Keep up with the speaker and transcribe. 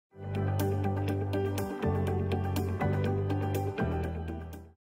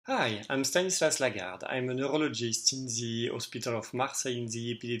Hi, I'm Stanislas Lagarde. I'm a neurologist in the Hospital of Marseille in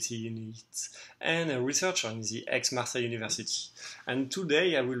the epilepsy unit and a researcher in the Aix-Marseille University. And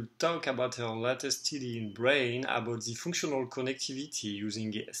today I will talk about our latest study in brain about the functional connectivity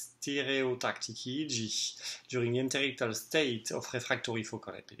using stereotactic-EEG during interictal state of refractory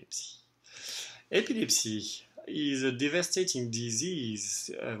focal epilepsy. Epilepsy is a devastating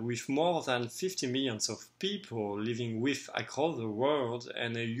disease with more than 50 million of people living with across the world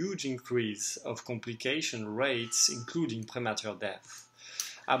and a huge increase of complication rates, including premature death.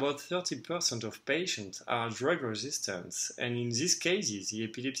 About 30% of patients are drug resistant, and in these cases, the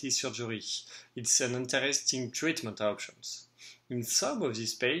epilepsy surgery is an interesting treatment option. In some of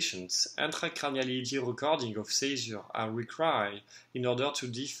these patients, intracranial EEG recording of seizure are required in order to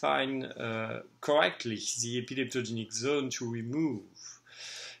define correctly the epileptogenic zone to remove.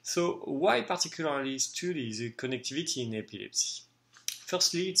 So, why particularly study the connectivity in epilepsy?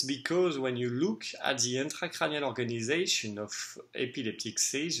 Firstly, it's because when you look at the intracranial organization of epileptic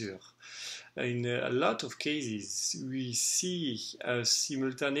seizure, in a lot of cases, we see a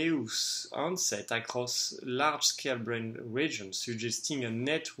simultaneous onset across large-scale brain regions, suggesting a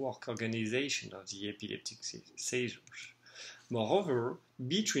network organization of the epileptic seizures. Moreover,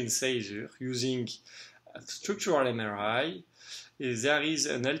 between seizures, using structural MRI, there is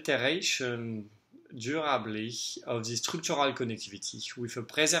an alteration durably of the structural connectivity with a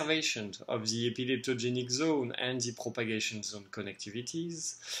preservation of the epileptogenic zone and the propagation zone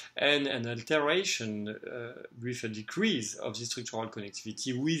connectivities, and an alteration with a decrease of the structural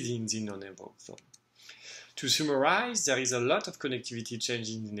connectivity within the non-involved zone. To summarize, there is a lot of connectivity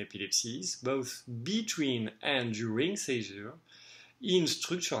changing in epilepsies, both between and during seizure, in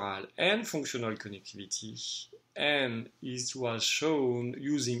structural and functional connectivity, and it was shown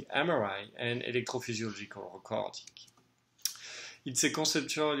using MRI and electrophysiological recording. It's a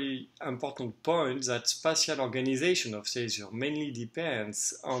conceptually important point that spatial organization of seizure mainly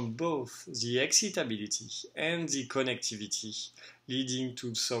depends on both the excitability and the connectivity, leading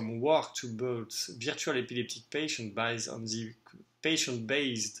to some work to build virtual epileptic patients based on the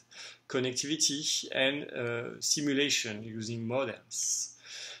patient-based connectivity and simulation using models.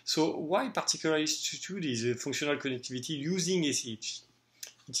 So why particularly study the functional connectivity using SEEG?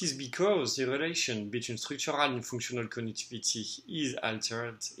 It is because the relation between structural and functional connectivity is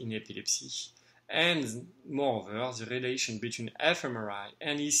altered in epilepsy, and moreover, the relation between fMRI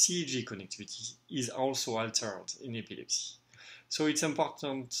and SEEG connectivity is also altered in epilepsy. So it's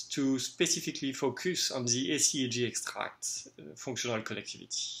important to specifically focus on the SEEG extract functional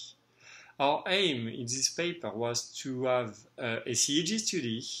connectivity. Our aim in this paper was to have a SEEG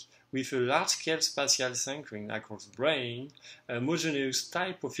study with a large-scale spatial synchron across the brain, a homogeneous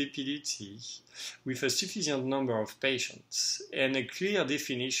type of epilepsy with a sufficient number of patients, and a clear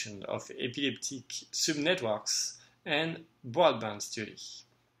definition of epileptic subnetworks and broadband study.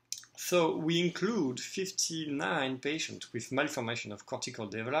 So we include 59 patients with malformation of cortical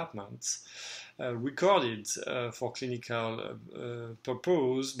development recorded for clinical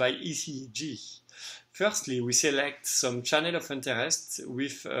purpose by ECG. Firstly, we select some channel of interest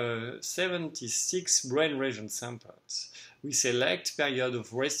with 76 brain region samples. We select period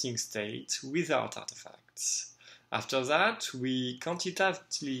of resting state without artifacts. After that, we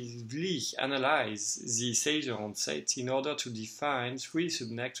quantitatively analyze the seizure onset in order to define three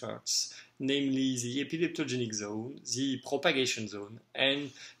subnetworks, namely the epileptogenic zone, the propagation zone,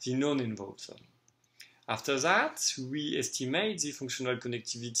 and the non-involved zone. After that, we estimate the functional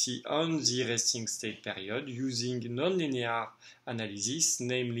connectivity on the resting state period using nonlinear analysis,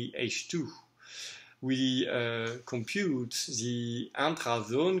 namely H2. We compute the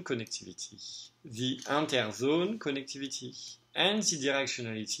intra-zone connectivity, the inter-zone connectivity, and the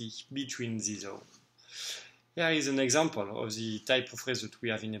directionality between the zones. Here is an example of the type of result we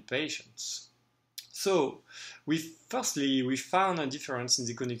have in a patient. So, firstly, we found a difference in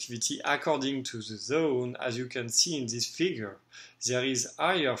the connectivity according to the zone. As you can see in this figure, there is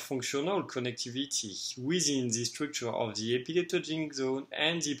higher functional connectivity within the structure of the epileptogenic zone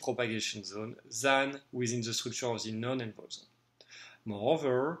and the propagation zone than within the structure of the non-involved zone.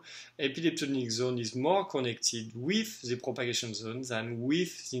 Moreover, epileptogenic zone is more connected with the propagation zone than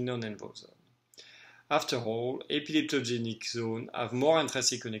with the non-involved zone. After all, epileptogenic zones have more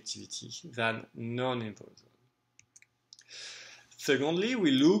intrinsic connectivity than non-involved zones. Secondly,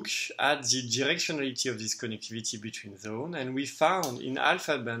 we look at the directionality of this connectivity between zones, and we found in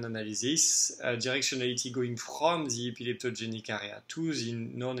alpha band analysis directionality going from the epileptogenic area to the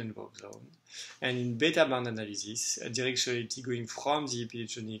non-involved zone, and in beta band analysis directionality going from the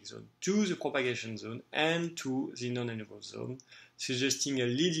epileptogenic zone to the propagation zone and to the non-involved zone, suggesting a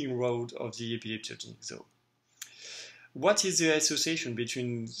leading road of the epileptogenic zone. What is the association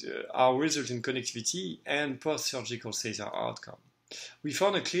between our result in connectivity and post-surgical seizure outcome? We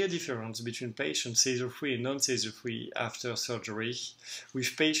found a clear difference between patients seizure-free and non-seizure-free after surgery,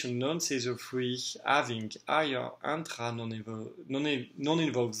 with patients non-seizure-free having higher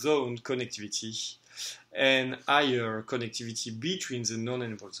non-involved zone connectivity and higher connectivity between the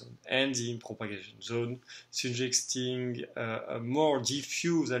non-involved zone and the propagation zone, suggesting a more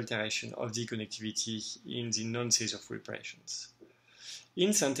diffuse alteration of the connectivity in the non-seizure-free patients.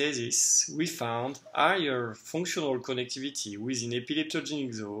 In synthesis, we found higher functional connectivity within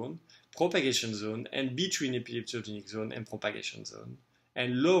epileptogenic zone, propagation zone, and between epileptogenic zone and propagation zone,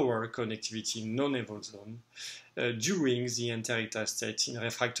 and lower connectivity in non-involved zone during the Interictal state in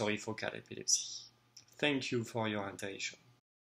refractory focal epilepsy. Thank you for your attention.